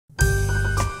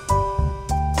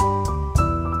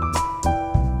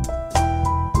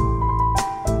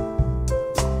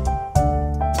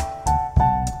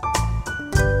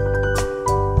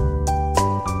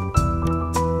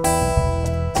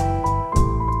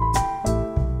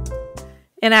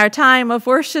In our time of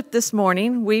worship this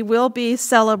morning, we will be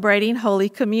celebrating Holy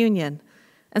Communion.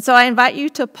 And so I invite you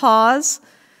to pause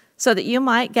so that you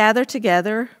might gather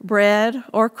together bread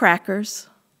or crackers,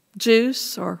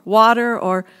 juice or water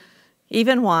or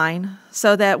even wine,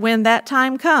 so that when that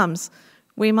time comes,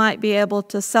 we might be able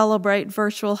to celebrate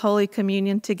virtual Holy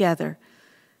Communion together.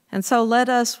 And so let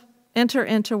us enter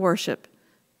into worship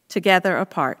together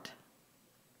apart.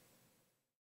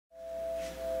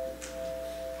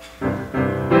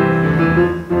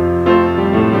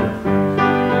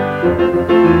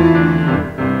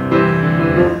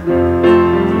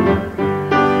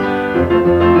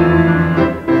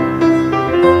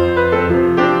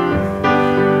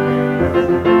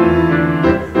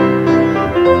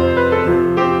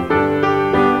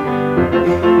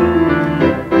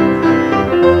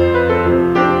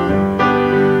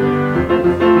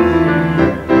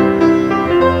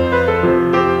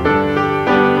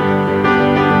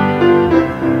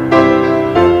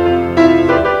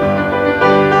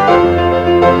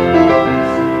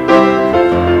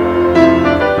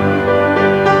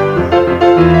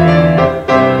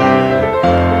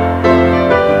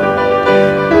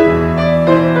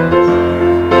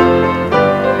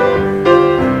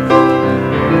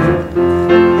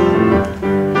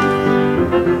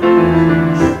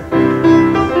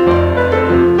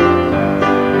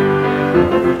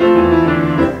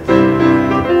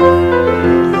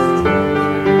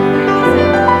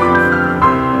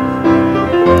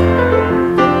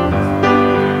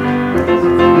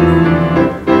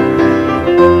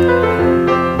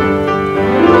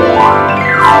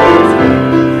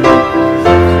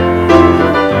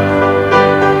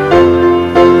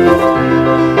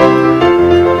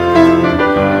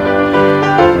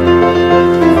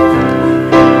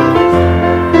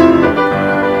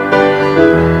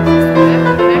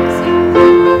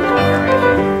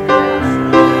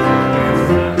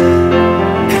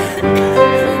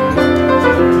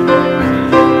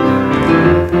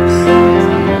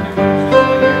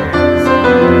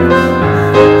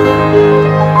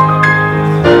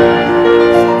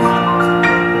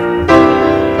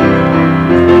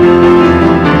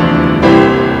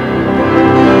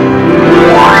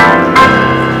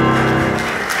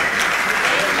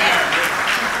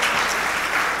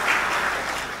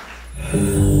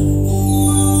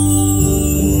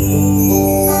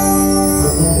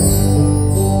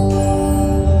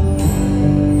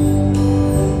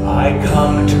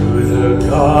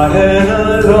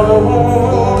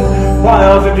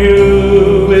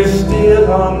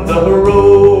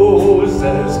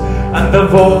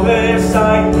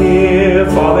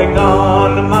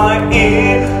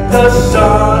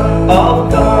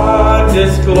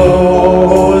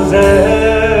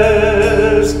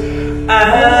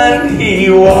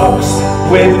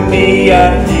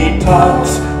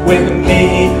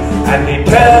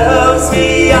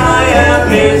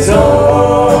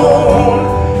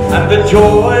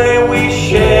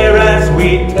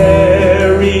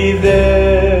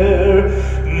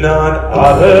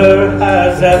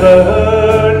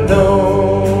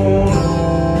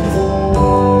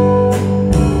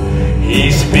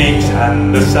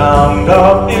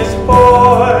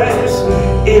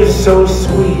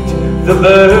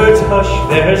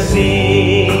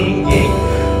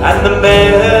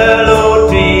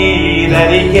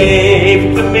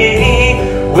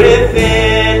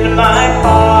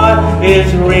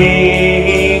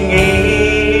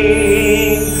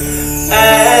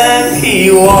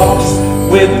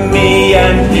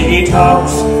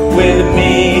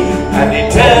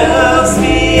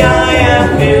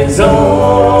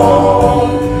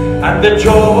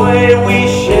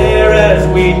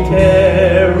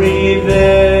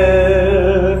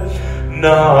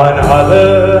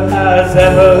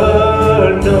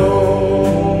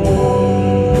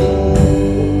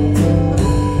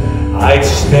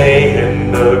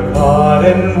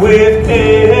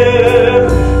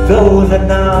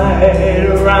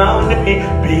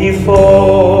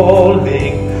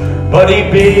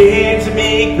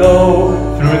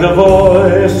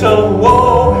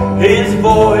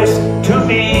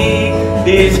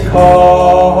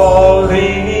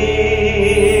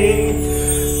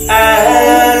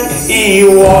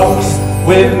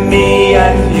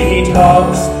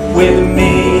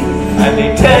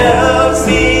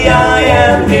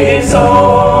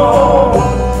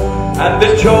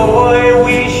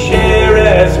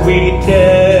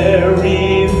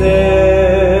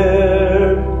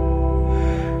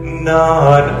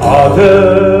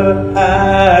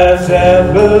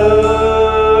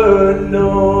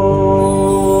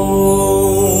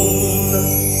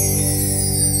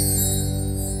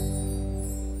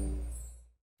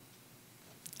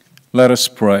 Let us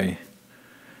pray.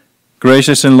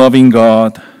 Gracious and loving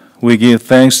God, we give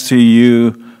thanks to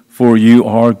you, for you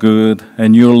are good,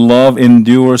 and your love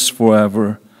endures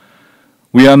forever.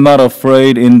 We are not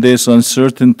afraid in this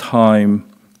uncertain time,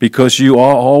 because you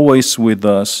are always with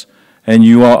us, and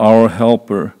you are our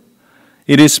helper.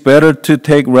 It is better to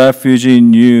take refuge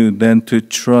in you than to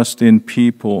trust in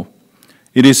people.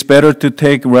 It is better to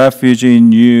take refuge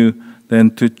in you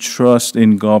than to trust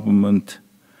in government.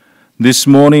 This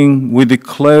morning we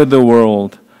declare the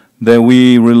world that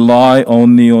we rely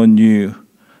only on you,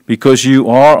 because you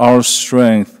are our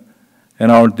strength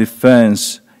and our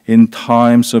defense in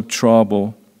times of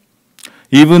trouble.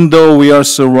 Even though we are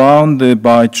surrounded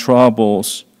by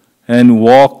troubles and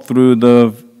walk through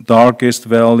the darkest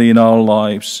valley in our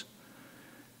lives,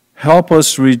 help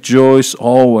us rejoice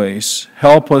always.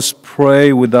 Help us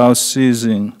pray without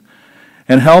ceasing.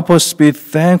 And help us be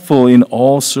thankful in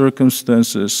all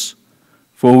circumstances.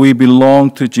 For we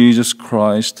belong to Jesus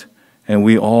Christ, and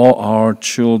we all are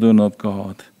children of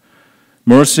God.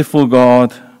 Merciful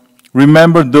God,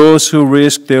 remember those who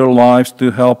risk their lives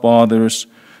to help others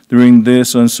during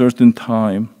this uncertain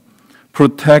time.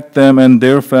 Protect them and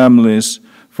their families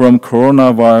from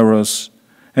coronavirus,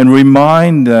 and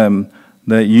remind them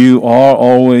that you are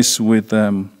always with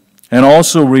them. And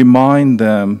also remind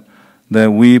them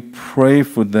that we pray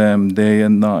for them day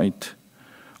and night.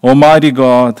 Almighty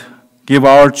God, give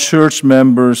our church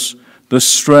members the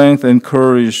strength and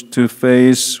courage to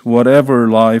face whatever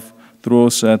life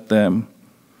throws at them,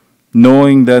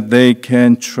 knowing that they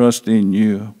can trust in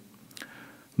you.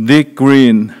 Dick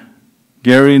Green,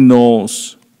 Gary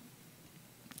Knowles,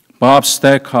 Bob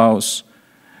Stackhouse,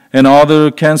 and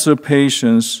other cancer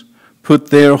patients put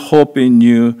their hope in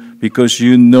you because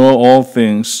you know all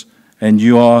things and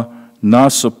you are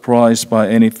not surprised by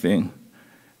anything.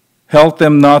 Help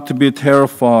them not to be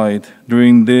terrified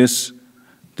during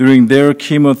their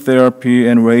chemotherapy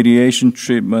and radiation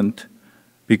treatment,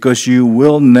 because you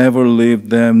will never leave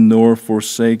them nor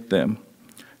forsake them.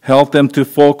 Help them to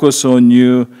focus on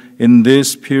you in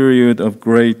this period of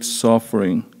great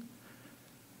suffering.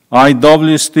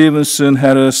 I.W. Stevenson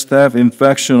had a staph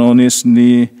infection on his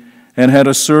knee and had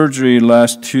a surgery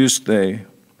last Tuesday.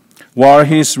 While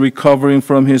he's recovering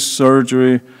from his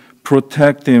surgery,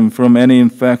 protect him from any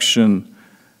infection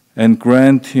and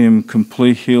grant him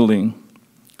complete healing.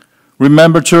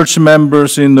 Remember church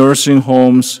members in nursing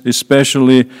homes,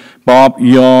 especially Bob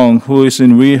Young, who is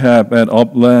in rehab at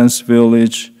Uplands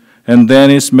Village, and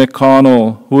Dennis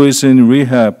McConnell, who is in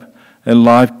rehab at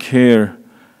Life Care,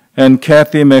 and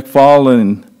Kathy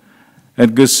McFarlane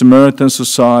at Good Samaritan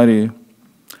Society.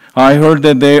 I heard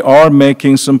that they are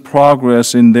making some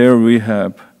progress in their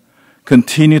rehab.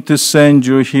 Continue to send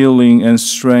your healing and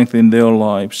strength in their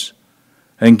lives,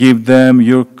 and give them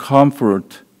your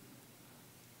comfort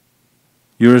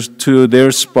to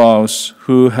their spouse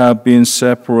who have been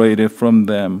separated from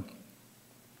them.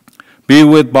 Be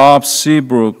with Bob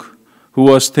Seabrook, who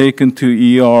was taken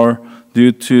to ER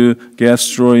due to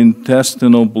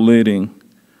gastrointestinal bleeding.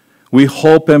 We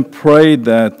hope and pray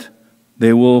that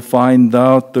they will find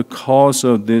out the cause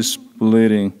of this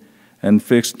bleeding and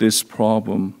fix this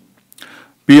problem.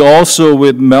 Be also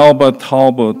with Melba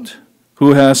Talbot,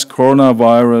 who has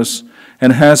coronavirus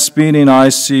and has been in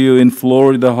ICU in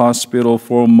Florida Hospital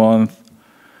for a month.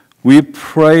 We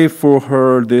pray for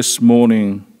her this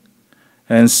morning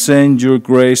and send your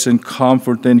grace and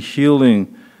comfort and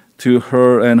healing to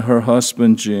her and her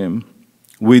husband Jim.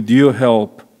 With your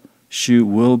help, she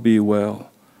will be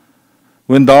well.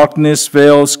 When darkness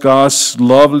veils God's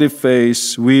lovely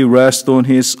face, we rest on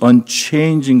His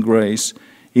unchanging grace.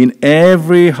 In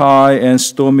every high and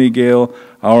stormy gale,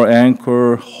 our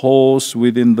anchor holds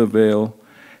within the veil.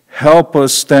 Help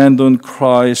us stand on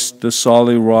Christ, the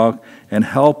solid rock, and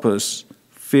help us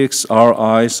fix our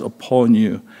eyes upon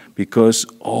you, because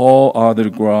all other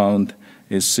ground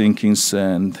is sinking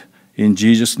sand. In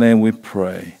Jesus' name we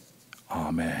pray.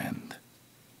 Amen.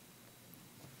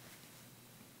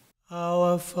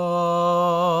 Our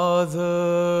Father,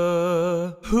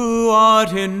 who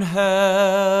art in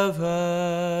heaven,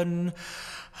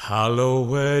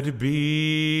 hallowed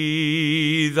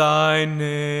be thy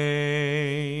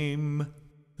name.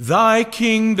 Thy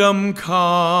kingdom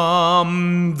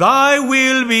come, thy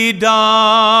will be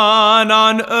done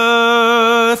on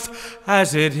earth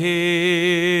as it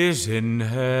is in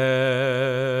heaven.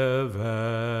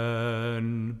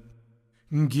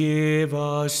 Give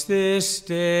us this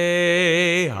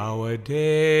day our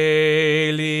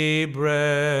daily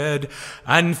bread,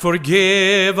 and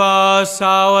forgive us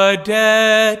our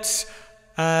debts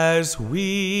as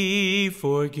we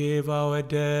forgive our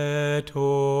debtors.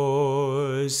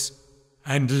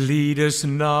 And lead us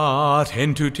not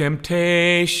into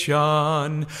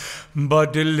temptation,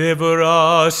 but deliver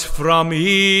us from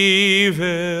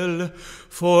evil.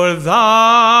 For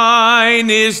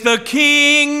thine is the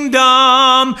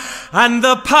kingdom, and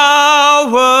the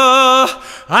power,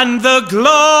 and the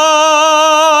glory,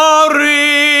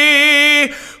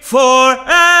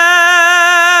 forever.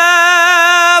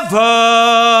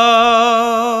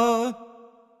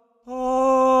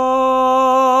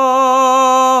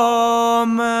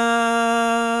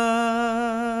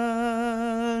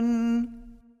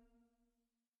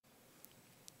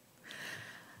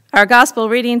 Our gospel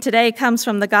reading today comes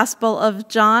from the Gospel of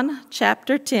John,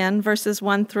 chapter 10, verses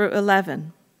 1 through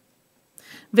 11.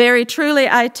 Very truly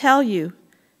I tell you,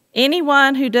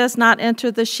 anyone who does not enter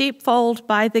the sheepfold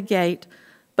by the gate,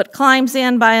 but climbs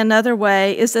in by another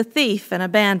way, is a thief and a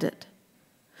bandit.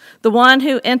 The one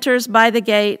who enters by the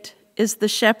gate is the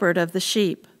shepherd of the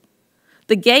sheep.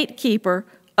 The gatekeeper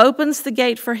opens the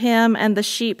gate for him, and the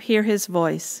sheep hear his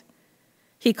voice.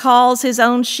 He calls his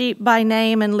own sheep by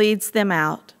name and leads them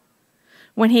out.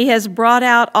 When he has brought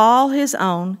out all his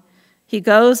own, he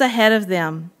goes ahead of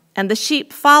them, and the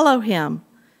sheep follow him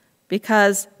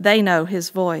because they know his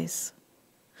voice.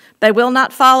 They will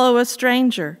not follow a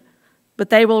stranger, but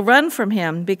they will run from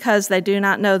him because they do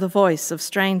not know the voice of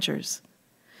strangers.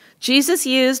 Jesus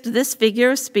used this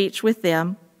figure of speech with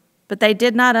them, but they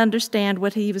did not understand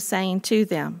what he was saying to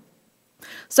them.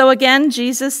 So again,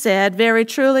 Jesus said, very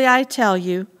truly I tell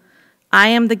you, I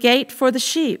am the gate for the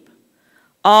sheep.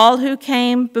 All who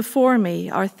came before me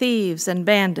are thieves and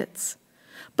bandits,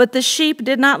 but the sheep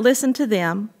did not listen to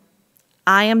them.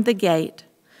 I am the gate.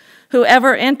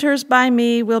 Whoever enters by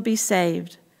me will be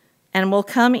saved, and will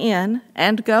come in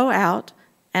and go out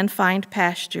and find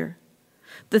pasture.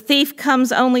 The thief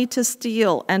comes only to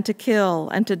steal and to kill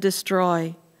and to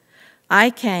destroy. I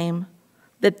came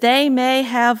that they may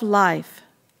have life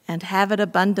and have it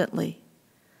abundantly.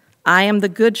 I am the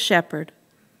good shepherd.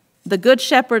 The good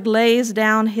shepherd lays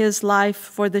down his life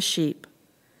for the sheep.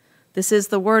 This is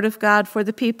the word of God for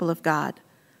the people of God.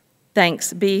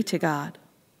 Thanks be to God.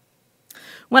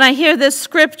 When I hear this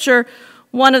scripture,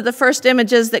 one of the first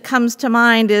images that comes to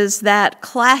mind is that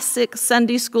classic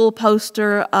Sunday school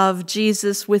poster of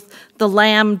Jesus with the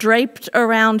lamb draped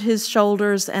around his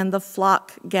shoulders and the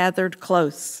flock gathered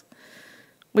close.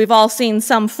 We've all seen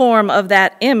some form of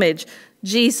that image,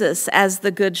 Jesus as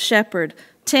the good shepherd,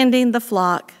 tending the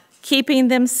flock, keeping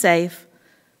them safe,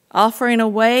 offering a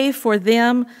way for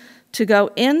them to go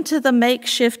into the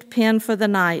makeshift pen for the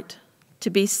night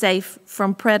to be safe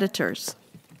from predators.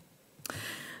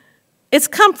 It's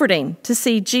comforting to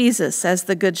see Jesus as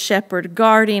the good shepherd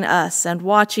guarding us and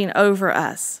watching over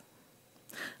us.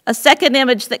 A second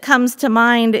image that comes to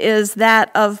mind is that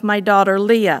of my daughter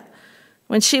Leah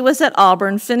when she was at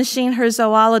Auburn finishing her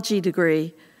zoology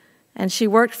degree, and she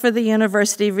worked for the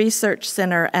University Research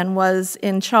Center and was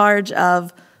in charge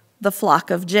of the flock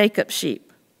of Jacob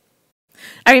sheep.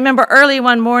 I remember early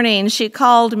one morning she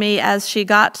called me as she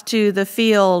got to the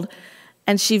field,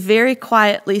 and she very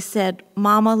quietly said,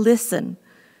 "Mama, listen."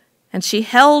 And she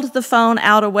held the phone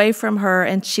out away from her,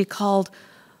 and she called,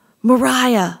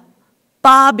 "Mariah,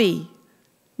 Bobby,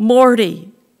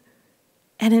 Morty."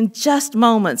 And in just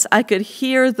moments, I could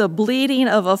hear the bleating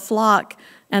of a flock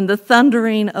and the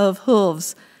thundering of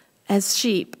hooves as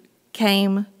sheep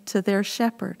came to their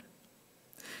shepherd.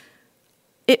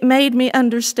 It made me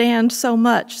understand so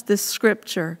much, this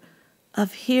scripture,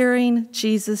 of hearing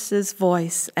Jesus'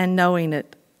 voice and knowing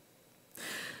it.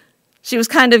 She was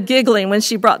kind of giggling when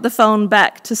she brought the phone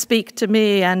back to speak to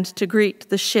me and to greet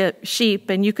the sheep,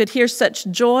 and you could hear such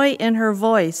joy in her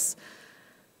voice,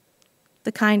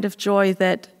 the kind of joy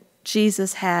that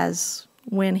Jesus has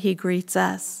when he greets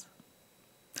us.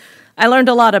 I learned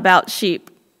a lot about sheep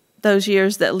those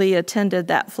years that Leah tended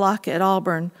that flock at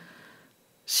Auburn.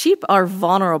 Sheep are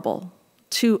vulnerable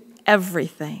to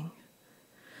everything.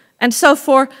 And so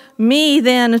for me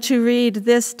then to read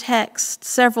this text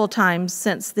several times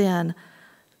since then,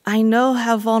 I know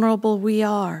how vulnerable we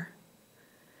are,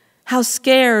 how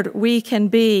scared we can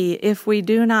be if we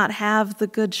do not have the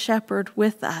Good Shepherd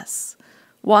with us,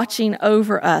 watching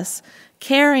over us,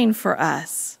 caring for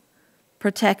us,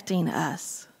 protecting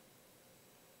us.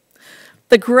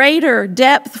 The greater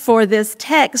depth for this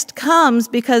text comes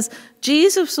because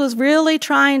Jesus was really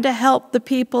trying to help the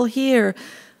people here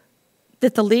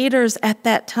that the leaders at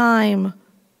that time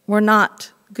were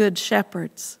not good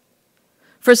shepherds.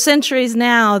 For centuries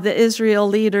now, the Israel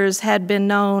leaders had been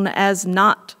known as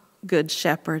not good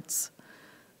shepherds,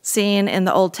 seen in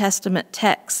the Old Testament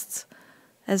texts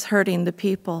as hurting the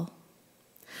people.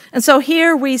 And so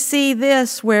here we see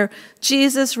this where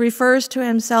Jesus refers to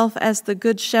himself as the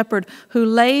Good Shepherd who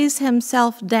lays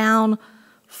himself down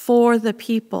for the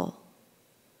people.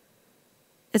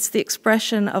 It's the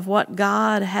expression of what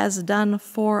God has done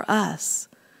for us.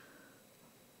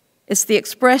 It's the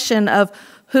expression of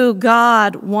who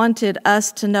God wanted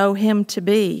us to know him to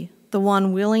be, the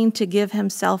one willing to give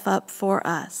himself up for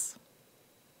us.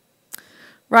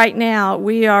 Right now,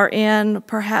 we are in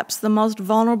perhaps the most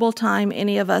vulnerable time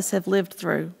any of us have lived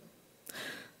through.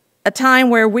 A time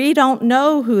where we don't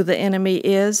know who the enemy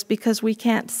is because we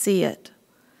can't see it.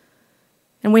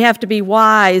 And we have to be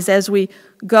wise as we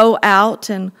go out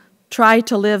and try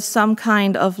to live some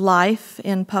kind of life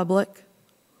in public.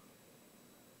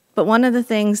 But one of the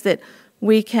things that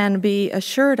we can be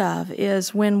assured of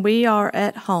is when we are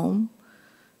at home,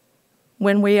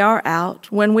 when we are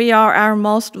out, when we are our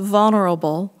most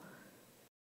vulnerable,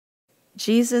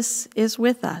 Jesus is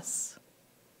with us,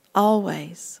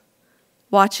 always,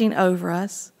 watching over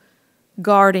us,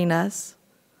 guarding us,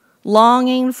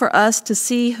 longing for us to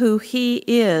see who he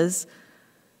is,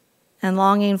 and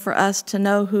longing for us to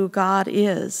know who God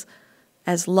is,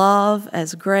 as love,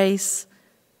 as grace,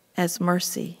 as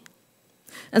mercy.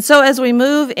 And so as we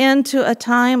move into a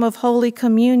time of Holy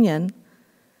Communion,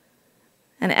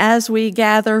 and as we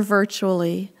gather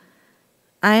virtually,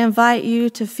 I invite you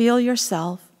to feel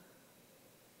yourself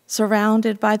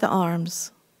surrounded by the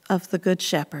arms of the Good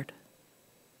Shepherd.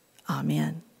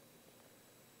 Amen.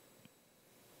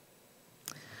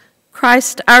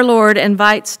 Christ our Lord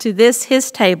invites to this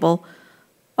his table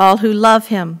all who love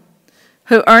him,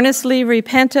 who earnestly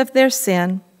repent of their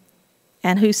sin,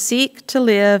 and who seek to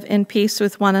live in peace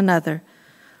with one another.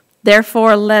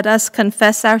 Therefore, let us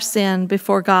confess our sin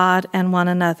before God and one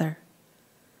another.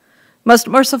 Most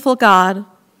merciful God,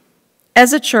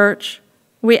 as a church,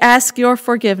 we ask your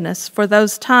forgiveness for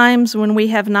those times when we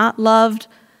have not loved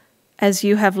as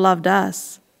you have loved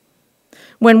us,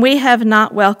 when we have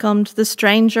not welcomed the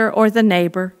stranger or the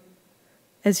neighbor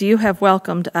as you have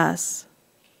welcomed us.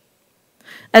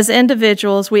 As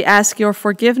individuals, we ask your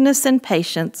forgiveness and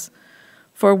patience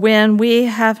for when we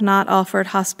have not offered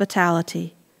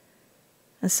hospitality.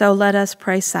 And so let us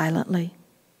pray silently.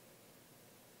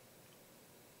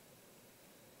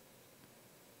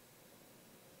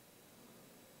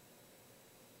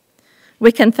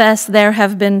 We confess there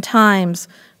have been times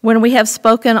when we have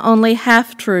spoken only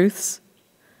half-truths,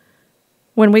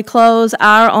 when we close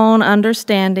our own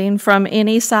understanding from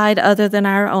any side other than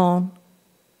our own.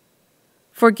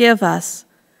 Forgive us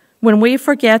when we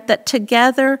forget that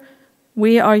together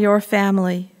we are your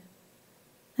family,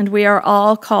 and we are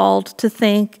all called to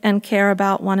think and care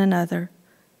about one another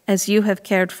as you have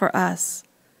cared for us.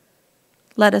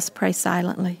 Let us pray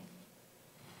silently.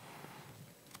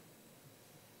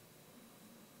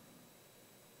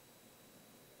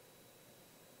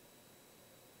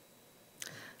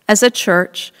 As a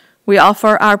church, we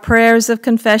offer our prayers of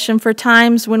confession for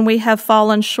times when we have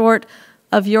fallen short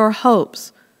of your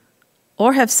hopes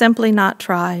or have simply not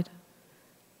tried,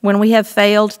 when we have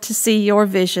failed to see your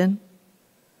vision.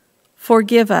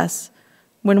 Forgive us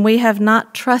when we have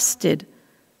not trusted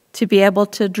to be able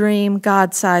to dream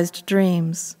God-sized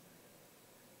dreams.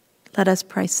 Let us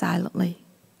pray silently.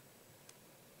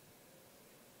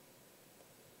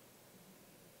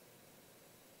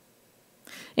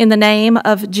 In the name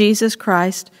of Jesus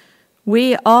Christ,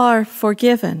 we are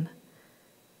forgiven.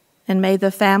 And may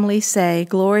the family say,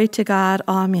 glory to God,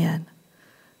 amen.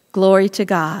 Glory to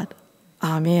God,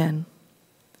 amen.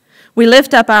 We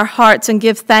lift up our hearts and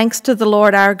give thanks to the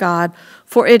Lord our God,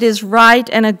 for it is right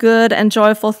and a good and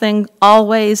joyful thing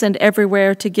always and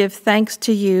everywhere to give thanks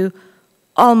to you,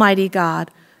 Almighty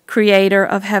God, creator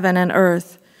of heaven and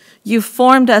earth. You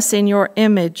formed us in your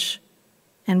image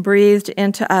and breathed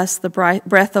into us the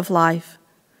breath of life.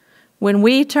 When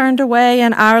we turned away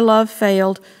and our love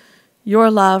failed,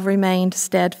 your love remained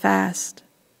steadfast.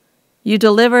 You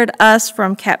delivered us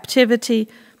from captivity,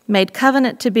 made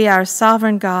covenant to be our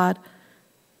sovereign God,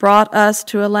 brought us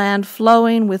to a land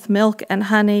flowing with milk and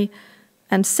honey,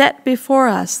 and set before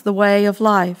us the way of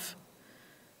life.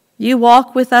 You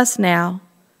walk with us now,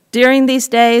 during these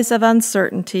days of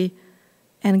uncertainty,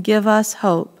 and give us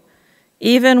hope,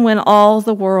 even when all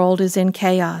the world is in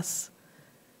chaos.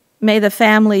 May the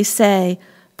family say,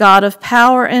 God of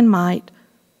power and might,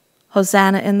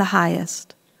 Hosanna in the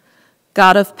highest.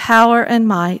 God of power and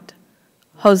might,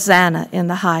 Hosanna in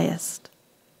the highest.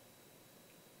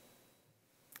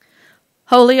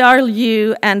 Holy are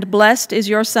you, and blessed is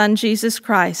your Son, Jesus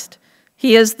Christ.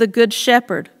 He is the Good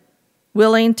Shepherd,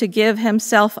 willing to give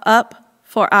himself up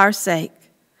for our sake.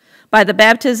 By the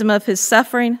baptism of his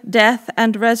suffering, death,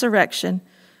 and resurrection,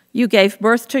 You gave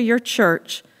birth to your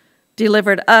church,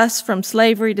 delivered us from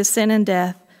slavery to sin and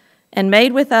death, and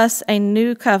made with us a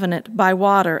new covenant by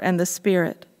water and the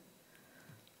Spirit.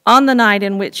 On the night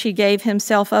in which he gave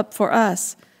himself up for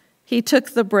us, he took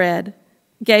the bread,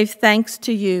 gave thanks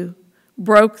to you,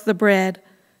 broke the bread,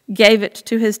 gave it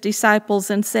to his disciples,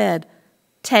 and said,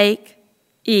 "Take,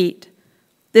 eat.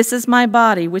 This is my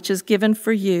body, which is given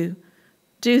for you.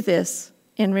 Do this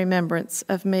in remembrance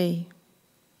of me."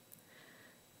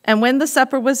 And when the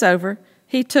supper was over,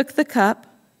 he took the cup,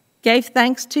 gave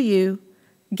thanks to you,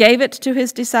 gave it to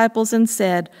his disciples, and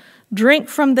said, "Drink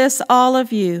from this, all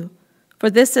of you, for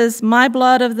this is my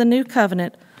blood of the new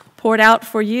covenant, poured out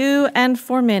for you and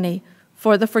for many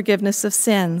for the forgiveness of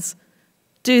sins.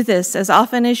 Do this as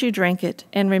often as you drink it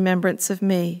in remembrance of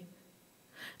me."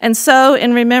 And so,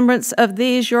 in remembrance of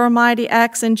these your mighty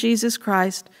acts in Jesus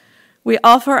Christ, we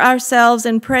offer ourselves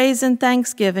in praise and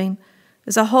thanksgiving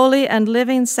as a holy and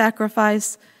living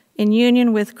sacrifice in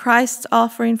union with Christ's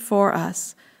offering for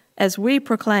us, as we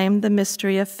proclaim the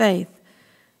mystery of faith.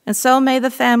 And so may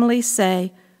the family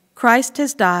say, "Christ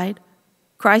has died,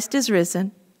 Christ is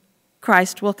risen,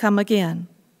 Christ will come again."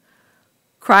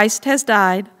 Christ has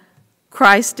died,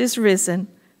 Christ is risen,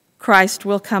 Christ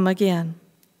will come again.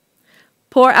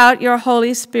 Pour out your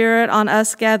Holy Spirit on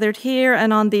us gathered here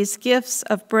and on these gifts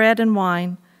of bread and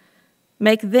wine.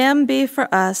 Make them be for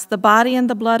us the body and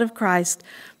the blood of Christ,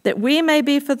 that we may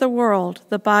be for the world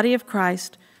the body of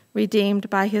Christ, redeemed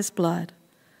by his blood.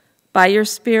 By your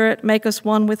Spirit, make us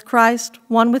one with Christ,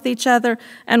 one with each other,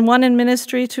 and one in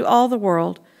ministry to all the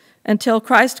world, until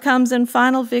Christ comes in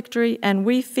final victory and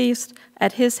we feast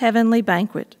at his heavenly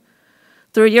banquet.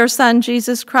 Through your Son,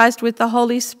 Jesus Christ, with the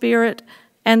Holy Spirit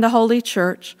and the Holy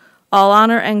Church, all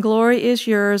honor and glory is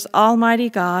yours, Almighty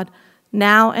God,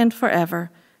 now and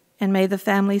forever. And may the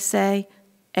family say,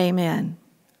 Amen.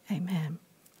 Amen.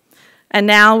 And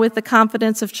now, with the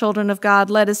confidence of children of God,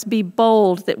 let us be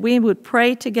bold that we would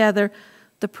pray together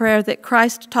the prayer that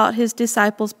Christ taught his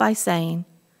disciples by saying,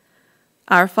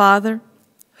 "Our Father,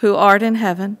 who art in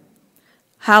heaven,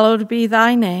 hallowed be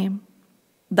thy name.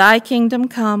 Thy kingdom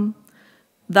come,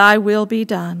 thy will be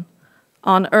done,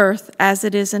 on earth as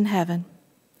it is in heaven.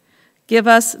 Give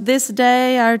us this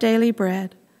day our daily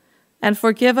bread, and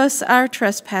forgive us our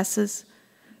trespasses,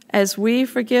 as we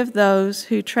forgive those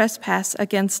who trespass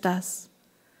against us.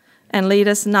 And lead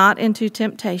us not into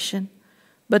temptation,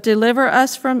 but deliver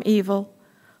us from evil.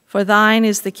 For thine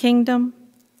is the kingdom,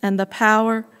 and the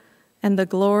power, and the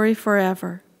glory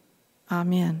forever.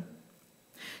 Amen."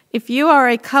 If you are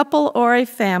a couple or a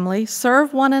family,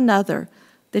 serve one another,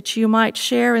 that you might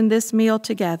share in this meal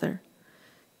together.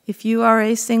 If you are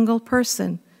a single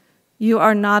person, you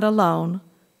are not alone.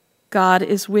 God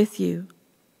is with you.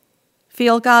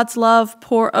 Feel God's love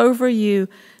pour over you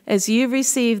as you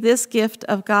receive this gift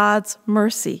of God's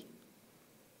mercy,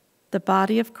 the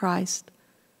body of Christ,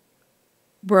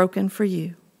 broken for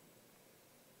you.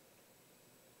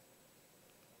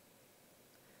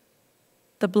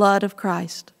 The blood of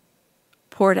Christ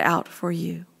poured out for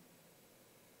you.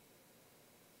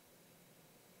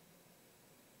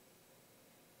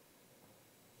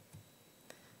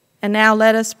 And now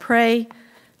let us pray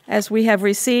as we have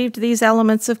received these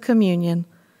elements of communion.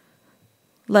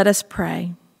 Let us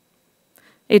pray.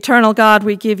 Eternal God,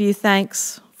 we give you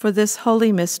thanks for this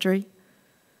holy mystery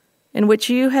in which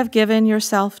you have given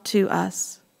yourself to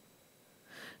us.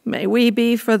 May we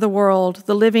be for the world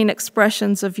the living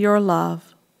expressions of your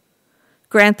love.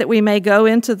 Grant that we may go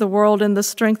into the world in the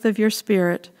strength of your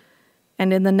Spirit,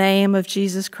 and in the name of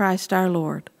Jesus Christ our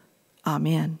Lord.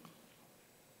 Amen.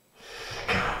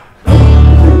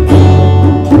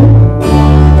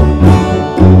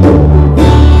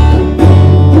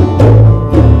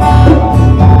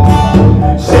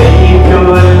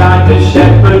 The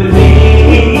shepherd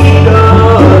lead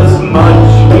us,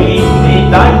 much we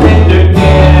need thy tender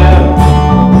care.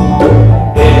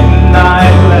 In thy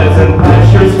pleasant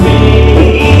pastures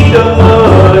feed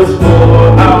us,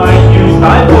 for our use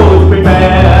thy foes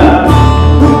prepare.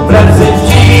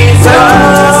 Blessed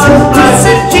Jesus,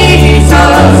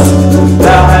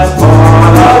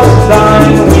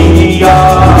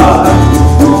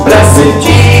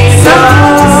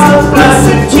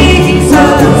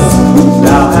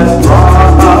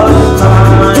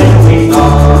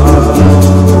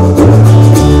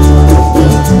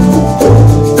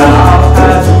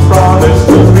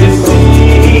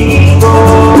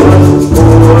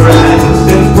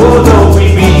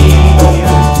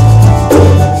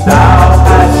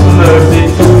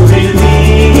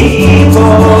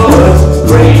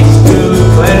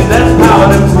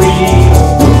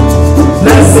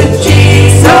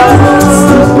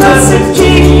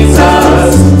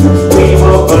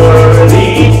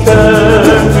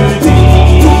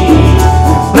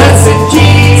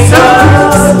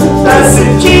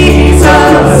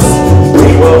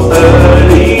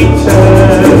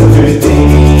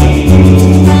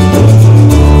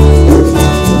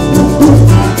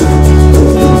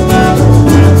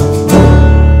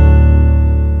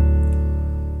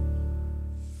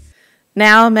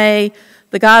 Now may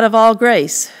the God of all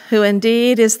grace, who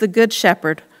indeed is the Good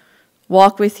Shepherd,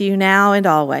 walk with you now and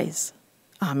always.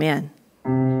 Amen.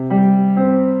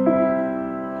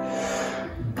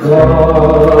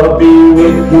 God be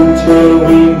with you till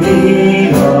we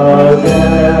meet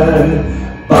again.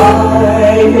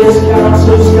 By his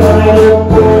counsel's guide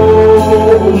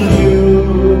uphold you.